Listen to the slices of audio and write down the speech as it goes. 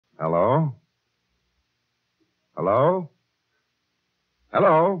Hello? Hello?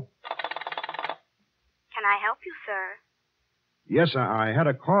 Hello? Can I help you, sir? Yes, I had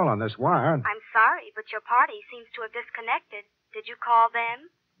a call on this wire. I'm sorry, but your party seems to have disconnected. Did you call them?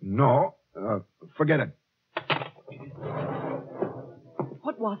 No. Forget it.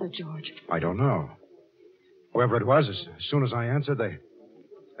 What was it, George? I don't know. Whoever it was, as soon as I answered, they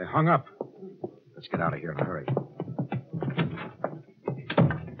hung up. Let's get out of here in a hurry.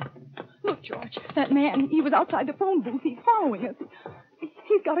 Look, George, that man, he was outside the phone booth. He's following us.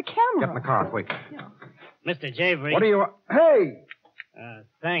 He's got a camera. Get in the car, quick. Yeah. Mr. Gavery. What do you... Hey!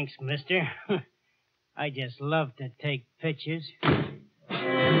 Thanks, mister. I just love to take pictures.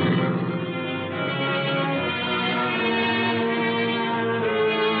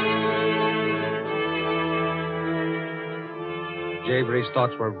 Gavery's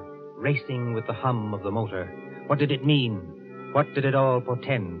thoughts were racing with the hum of the motor. What did it mean? What did it all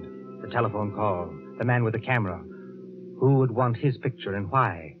portend? The telephone call, the man with the camera. Who would want his picture and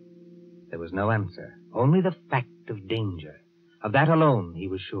why? There was no answer, only the fact of danger. Of that alone, he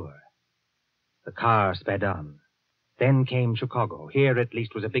was sure. The car sped on. Then came Chicago. Here, at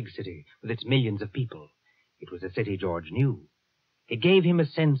least, was a big city with its millions of people. It was a city George knew. It gave him a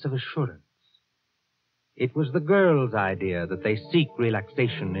sense of assurance. It was the girl's idea that they seek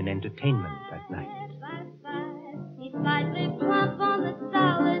relaxation in entertainment at night. He's slightly plump on the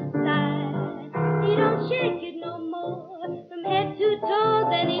solid side. He don't shake it no more from head to toe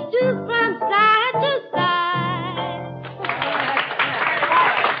than he do from side to side.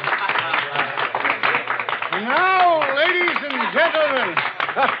 And now, ladies and gentlemen.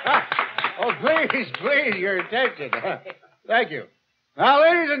 Oh, please, your attention. Thank you. Now,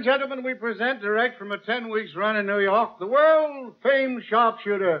 ladies and gentlemen, we present direct from a 10 weeks run in New York, the world-famed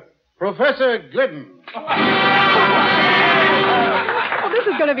sharpshooter, Professor Glidden. Oh, this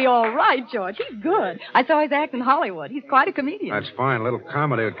is going to be all right, George. He's good. I saw his act in Hollywood. He's quite a comedian. That's fine. A little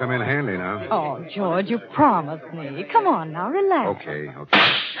comedy would come in handy now. Oh, George, you promised me. Come on now, relax. Okay. He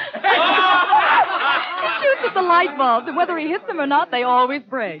shoots at the light bulbs, and whether he hits them or not, they always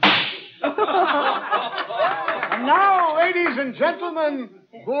break. And now, ladies and gentlemen,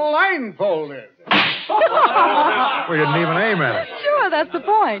 blindfolded. We didn't even aim at it. Sure, that's the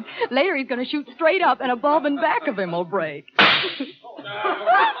point. Later he's going to shoot straight up, and a bulb in back of him will break. And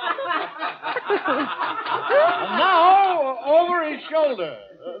now, over his shoulder.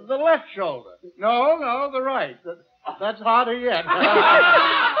 The left shoulder. No, the right. That's harder yet.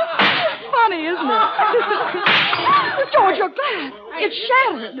 Funny, isn't it? George, your glass. It's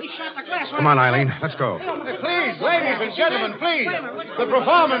shattered. He shot the glass. Come on, Eileen. Let's go. Please, ladies and gentlemen, please. The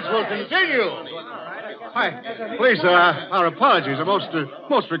performance will continue. Hi. Please, our apologies. A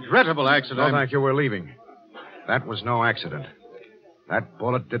most regrettable accident. No, thank you. We're leaving. That was no accident. That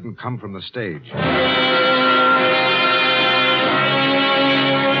bullet didn't come from the stage.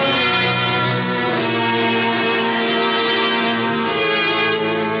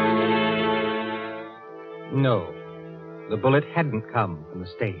 No, the bullet hadn't come from the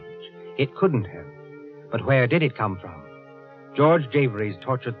stage. It couldn't have. But where did it come from? George Gavery's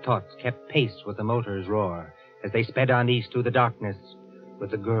tortured thoughts kept pace with the motor's roar as they sped on east through the darkness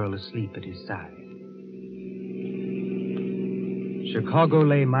with the girl asleep at his side. Chicago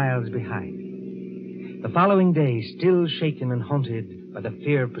lay miles behind. The following day, still shaken and haunted by the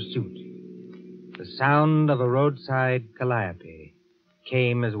fear of pursuit, the sound of a roadside calliope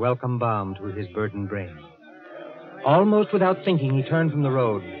came as welcome balm to his burdened brain. Almost without thinking, he turned from the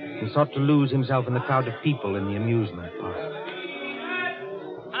road and sought to lose himself in the crowd of people in the amusement park.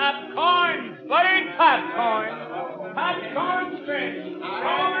 Popcorn! Buttered popcorn! Popcorn strips!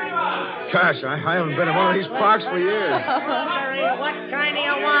 Gosh, I haven't been in one of these parks for years. What kind do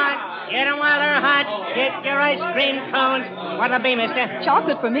you want? Get them while they're hot. Get your ice cream cones. What'll it be, mister?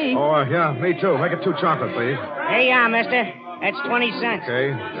 Chocolate for me. Oh, yeah, me too. Make it 2 chocolate, please. Here you are, mister. That's 20 cents. Okay,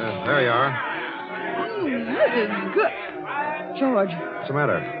 there you are. This is good. George, What's the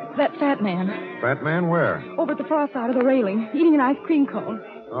matter? that fat man Fat man where? over at the far side of the railing, eating an ice cream cone.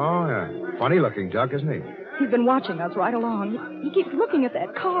 Oh, yeah. Funny-looking duck, isn't he? He's been watching us right along. He keeps looking at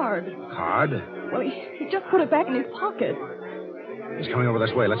that card. Card? Well, he just put it back in his pocket. He's coming over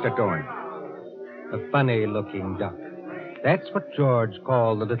this way. Let's get going. A funny-looking duck. That's what George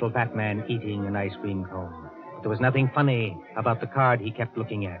called the little fat man eating an ice cream cone. But there was nothing funny about the card he kept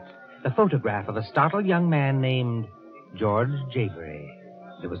looking at. The photograph of a startled young man named George Gavery.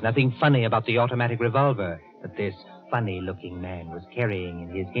 There was nothing funny about the automatic revolver that this funny-looking man was carrying in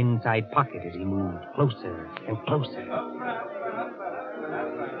his inside pocket as he moved closer and closer.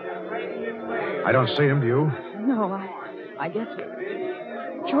 I don't see him, do you? No, I guess...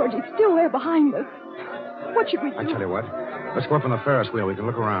 George, he's still there behind us. What should we do? I tell you what. Let's go up on the Ferris wheel. We can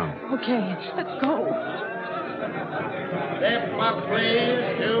look around. Okay, let's go. Step up, please.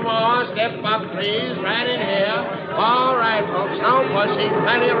 2 more. Step up, please. Right in here. All right, folks. No pushing.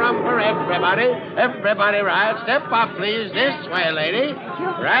 Plenty of room for everybody. Everybody right. Step up, please. This way, lady.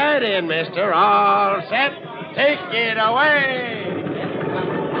 Right in, mister. All set. Take it away.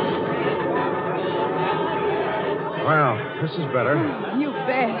 Well, this is better. You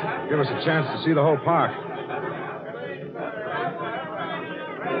bet. Give us a chance to see the whole park.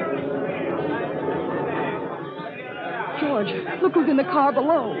 George, look who's in the car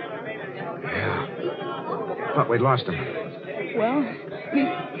below. Yeah. Thought we'd lost him. Well, at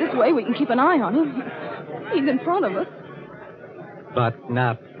least this way we can keep an eye on him. He's in front of us. But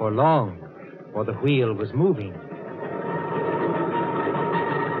not for long, for the wheel was moving.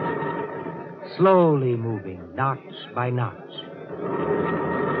 Slowly moving, notch by notch.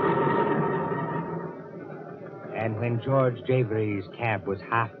 And when George Gavery's cab was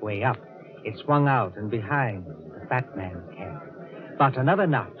halfway up, it swung out and behind the fat man's cab. But another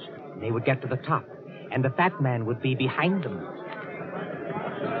notch, they would get to the top, and the fat man would be behind them.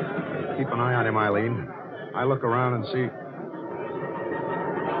 Keep an eye on him, Eileen. I look around and see.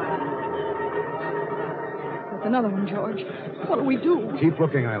 There's another one, George. What'll we do? Keep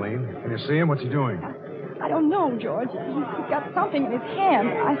looking, Eileen. Can you see him? What's he doing? I don't know, George. He's got something in his hand.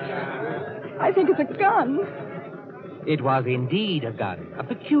 I think it's a gun. It was indeed a gun, a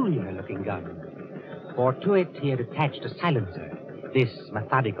peculiar-looking gun. For to it he had attached a silencer, this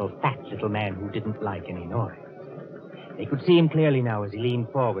methodical, fat little man who didn't like any noise. They could see him clearly now as he leaned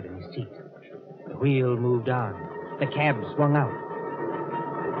forward in his seat. The wheel moved on. The cab swung out.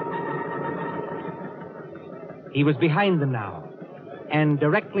 He was behind them now, and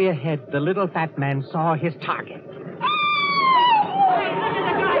directly ahead, the little fat man saw his target.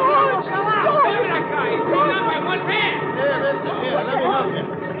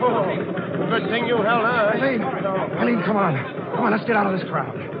 Good thing you held her. Eileen, come on. Come on, let's get out of this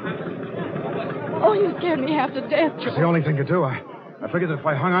crowd. Oh, you scared me half to death, It's George. the only thing to do. I figured that if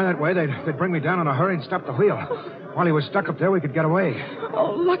I hung on that way, they'd bring me down in a hurry and stop the wheel. While he was stuck up there, we could get away.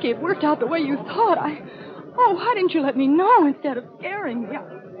 Oh, lucky it worked out the way you thought. Why didn't you let me know instead of scaring me?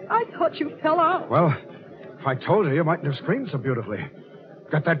 I thought you fell out. Well, if I told you, you mightn't have screamed so beautifully.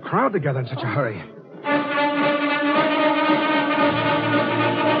 Got that crowd together in such a hurry.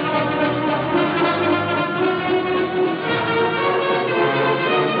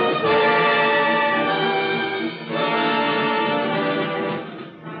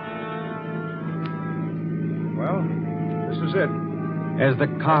 Well, this is it. As the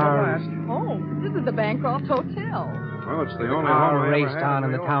car Oh, this is the Bancroft Hotel. Well, it's the only car home I ever raced had on in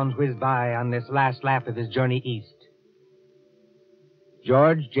and the New York. towns whizzed by on this last lap of his journey east.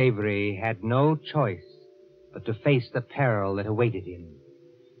 George Gavery had no choice but to face the peril that awaited him.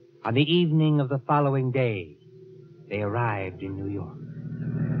 On the evening of the following day, they arrived in New York.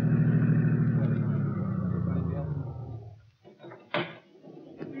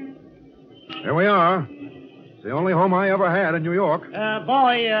 Here we are. It's the only home I ever had in New York.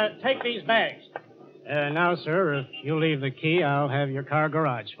 Boy, take these bags. Now, sir, if you leave the key, I'll have your car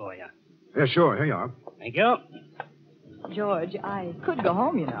garage for you. Yeah, sure. Here you are. Thank you. George, I could go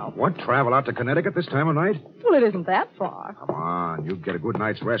home, you know. What, travel out to Connecticut this time of night? Well, it isn't that far. Come on. You get a good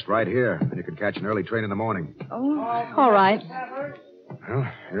night's rest right here. And you can catch an early train in the morning. Oh, all right. Well,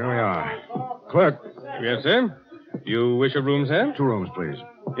 here we are. Clerk, Yes, sir. You wish a room, sir? 2 rooms, please.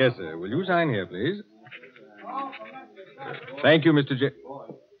 Yes, sir. Will you sign here, please? Thank you, Mr.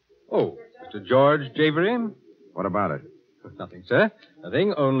 Oh, Mr. George Gavery? What about it? Nothing, sir.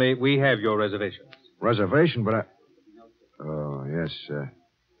 Nothing, only we have your reservations. Reservation, but I... Oh, yes,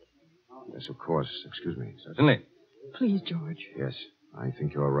 yes, of course. Excuse me. Certainly. Please, George. Yes, I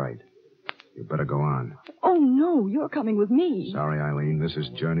think you're right. You better go on. Oh, no, you're coming with me. Sorry, Eileen. This is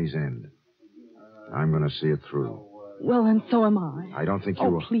journey's end. I'm going to see it through. Well, then so am I. I don't think you Oh,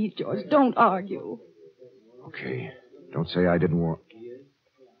 will... please, George, don't argue. Okay. Don't say I didn't want...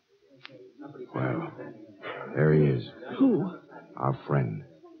 Well, there he is. Who? Our friend.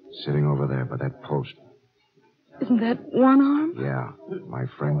 Sitting over there by that post. Isn't that One Arm? Yeah, my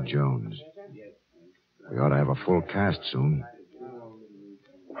friend Jones. We ought to have a full cast soon.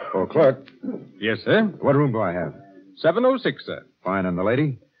 Oh, clerk, Yes, sir. what room do I have? 706, sir. Fine, and the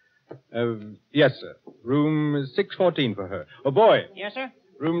lady? Yes, sir. Room 614 for her. Oh, boy. Yes, sir?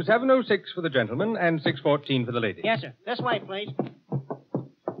 Room 706 for the gentleman and 614 for the lady. Yes, sir. This way, please.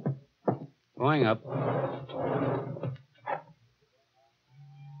 Going up.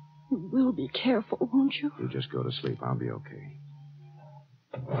 You will be careful, won't you? You just go to sleep. I'll be okay.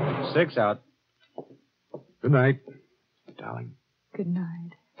 6 out. Good night, darling. Good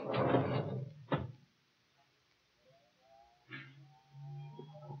night.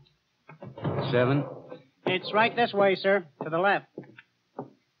 Seven. It's right this way, sir. To the left.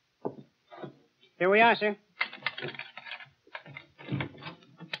 Here we are, sir.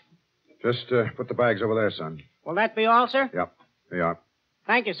 Just put the bags over there, son. Will that be all, sir? Yep, they are.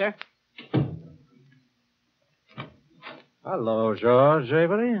 Thank you, sir. Hello, George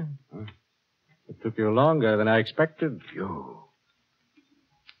Gavery. Huh? It took you longer than I expected. You.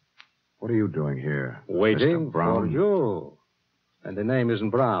 What are you doing here? Waiting Mr. Brown? for you. And the name isn't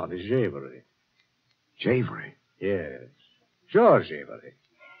Brown, it's Gavery. Gavery? Yes. George Gavery.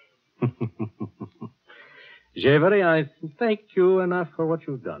 Gavery, I thank you enough for what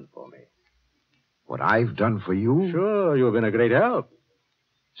you've done for me. What I've done for you? Sure, you've been a great help.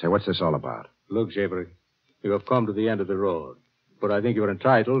 Say, what's this all about? Look, Gavery, you have come to the end of the road. But I think you're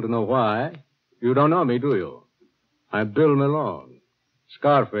entitled to know why. You don't know me, do you? I'm Bill Malone.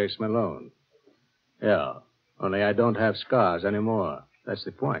 Scarface Malone. Yeah, only I don't have scars anymore. That's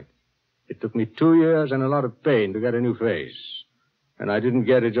the point. It took me 2 years and a lot of pain to get a new face. And I didn't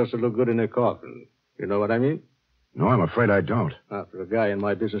get it just to look good in a coffin. You know what I mean? No, I'm afraid I don't. After a guy in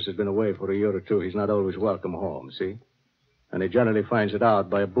my business has been away for a year or two, he's not always welcome home, see? And he generally finds it out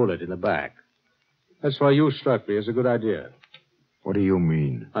by a bullet in the back. That's why you struck me as a good idea. What do you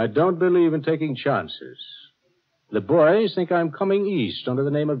mean? I don't believe in taking chances. The boys think I'm coming east under the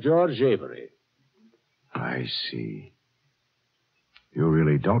name of George Gavery. I see. You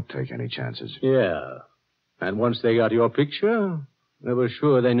really don't take any chances. Yeah. And once they got your picture, they were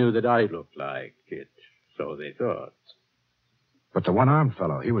sure they knew that I looked like it. So they thought. But the one-armed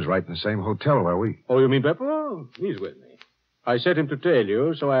fellow, he was right in the same hotel where we... Oh, you mean Beppo? He's with me. I sent him to tail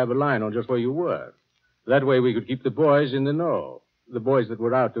you, so I have a line on just where you were. That way we could keep the boys in the know. The boys that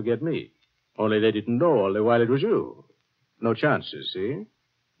were out to get me. Only they didn't know all the while it was you. No chances, see?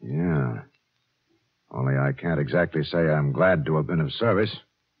 Yeah. Only I can't exactly say I'm glad to have been of service.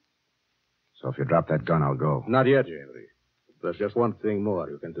 So if you drop that gun, I'll go. Not yet, Gavery. There's just one thing more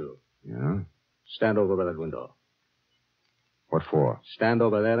you can do. Yeah? Stand over by that window. What for? Stand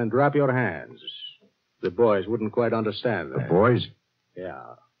over there and drop your hands. The boys wouldn't quite understand that. The boys?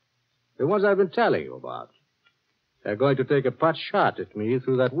 Yeah. The ones I've been telling you about. They're going to take a pot shot at me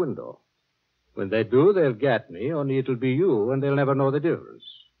through that window. When they do, they'll get me, only it'll be you, and they'll never know the difference.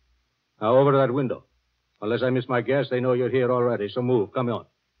 Now, over to that window. Unless I miss my guess, they know you're here already, so move. Come on.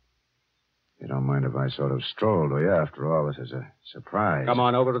 You don't mind if I sort of stroll, do you? After all, this is a surprise. Come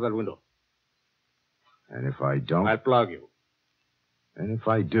on, over to that window. And if I don't... I'll plug you. And if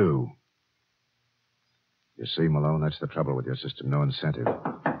I do... You see, Malone, that's the trouble with your system. No incentive.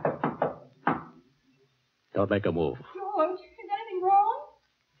 Don't make a move. George, is anything wrong?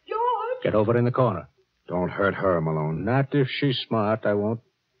 George! Get over in the corner. Don't hurt her, Malone. Not if she's smart, I won't.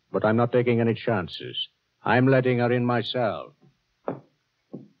 But I'm not taking any chances. I'm letting her in myself. George!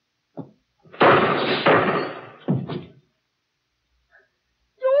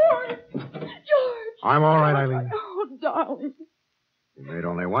 I'm all right, Eileen. Oh, darling. You made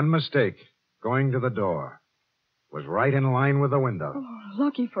only one mistake. Going to the door. Was right in line with the window. Oh,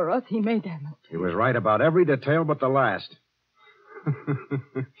 lucky for us, he made that mistake. He was right about every detail but the last.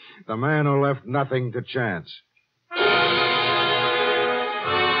 The man who left nothing to chance.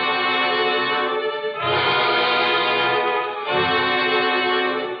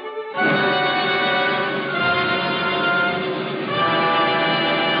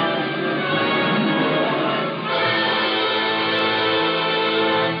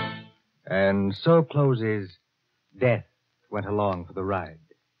 And so closes Death Went Along for the Ride,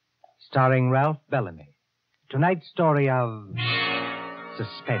 starring Ralph Bellamy. Tonight's story of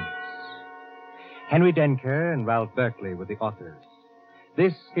Suspense. Henry Denker and Ralph Berkey were the authors.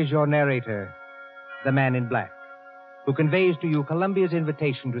 This is your narrator, the Man in Black, who conveys to you Columbia's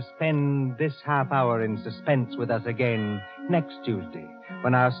invitation to spend this half hour in suspense with us again next Tuesday,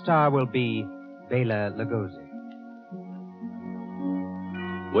 when our star will be Bela Lugosi.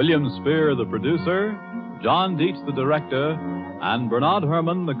 William Spear, the producer, John Dietz, the director, and Bernard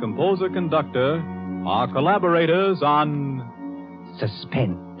Herrmann, the composer-conductor, are collaborators on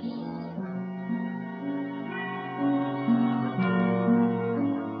Suspense.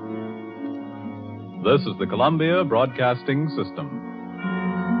 This is the Columbia Broadcasting System.